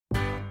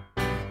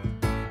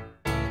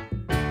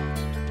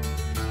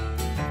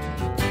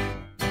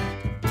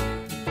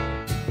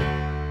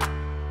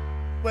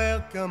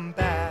welcome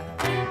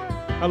back.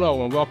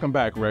 Hello and welcome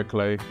back, Red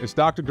Clay. It's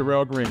Dr.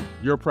 Darrell Green,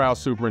 your proud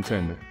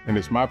superintendent, and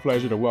it's my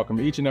pleasure to welcome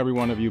each and every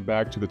one of you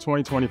back to the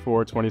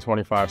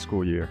 2024-2025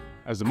 school year.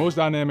 As the most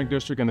dynamic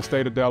district in the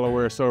state of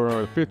Delaware, serving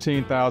over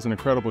 15,000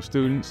 incredible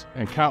students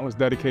and countless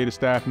dedicated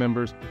staff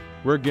members,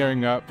 we're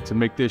gearing up to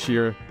make this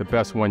year the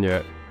best one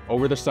yet.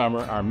 Over the summer,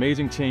 our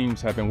amazing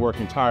teams have been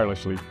working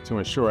tirelessly to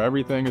ensure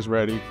everything is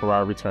ready for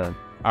our return.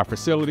 Our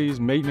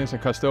facilities, maintenance,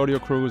 and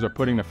custodial crews are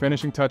putting the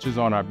finishing touches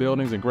on our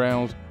buildings and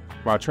grounds,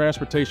 while our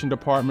transportation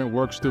department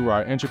works through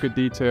our intricate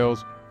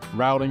details,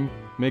 routing,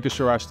 making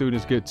sure our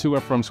students get to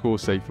and from school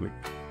safely.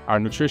 Our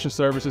nutrition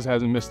services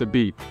hasn't missed a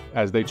beat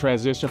as they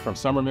transition from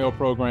summer meal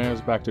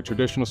programs back to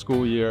traditional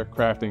school year,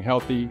 crafting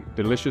healthy,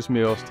 delicious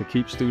meals to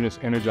keep students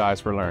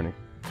energized for learning.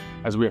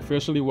 As we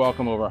officially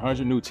welcome over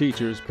 100 new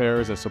teachers,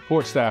 paras, and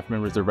support staff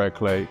members to Red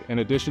Clay, in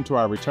addition to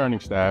our returning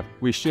staff,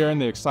 we share in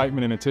the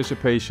excitement and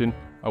anticipation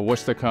of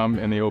what's to come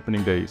in the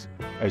opening days,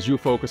 as you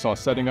focus on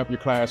setting up your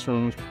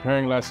classrooms,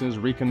 preparing lessons,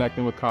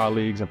 reconnecting with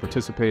colleagues, and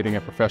participating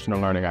in professional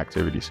learning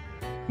activities.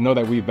 Know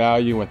that we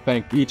value and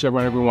thank each and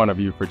every one of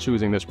you for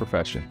choosing this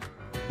profession.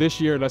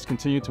 This year, let's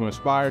continue to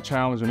inspire,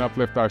 challenge, and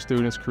uplift our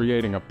students,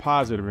 creating a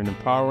positive and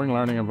empowering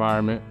learning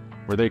environment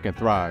where they can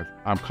thrive.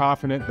 I'm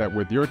confident that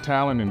with your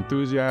talent and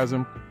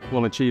enthusiasm,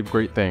 we'll achieve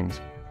great things.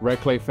 Red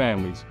Clay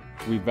families,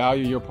 we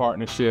value your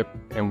partnership,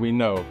 and we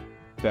know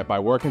that by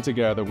working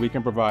together, we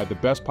can provide the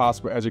best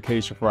possible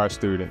education for our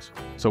students.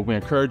 So we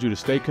encourage you to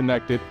stay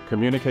connected,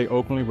 communicate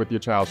openly with your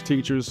child's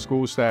teachers,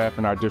 school staff,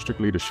 and our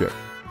district leadership.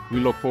 We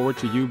look forward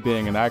to you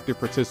being an active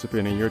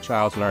participant in your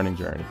child's learning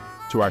journey.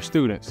 To our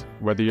students,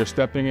 whether you're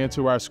stepping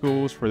into our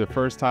schools for the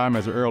first time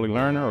as an early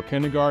learner or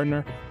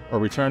kindergartner, or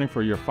returning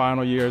for your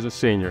final year as a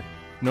senior,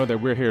 know that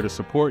we're here to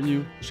support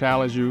you,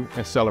 challenge you,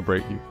 and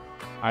celebrate you.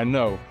 I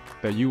know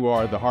that you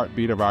are the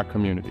heartbeat of our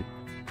community.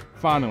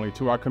 Finally,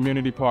 to our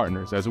community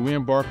partners, as we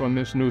embark on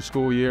this new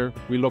school year,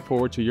 we look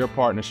forward to your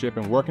partnership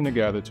and working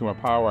together to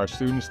empower our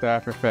students,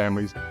 staff, and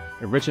families,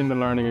 enriching the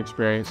learning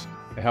experience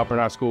and helping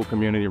our school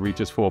community reach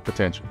its full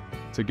potential.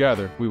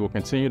 Together, we will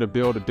continue to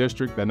build a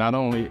district that not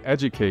only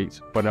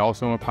educates, but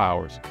also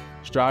empowers,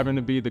 striving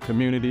to be the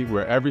community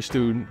where every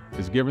student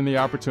is given the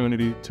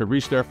opportunity to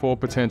reach their full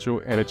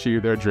potential and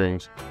achieve their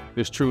dreams.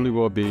 This truly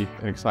will be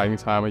an exciting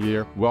time of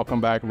year.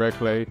 Welcome back, Red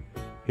Clay.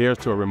 Here's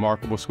to a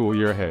remarkable school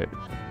year ahead.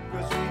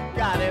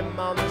 Got him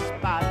on the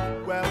spot.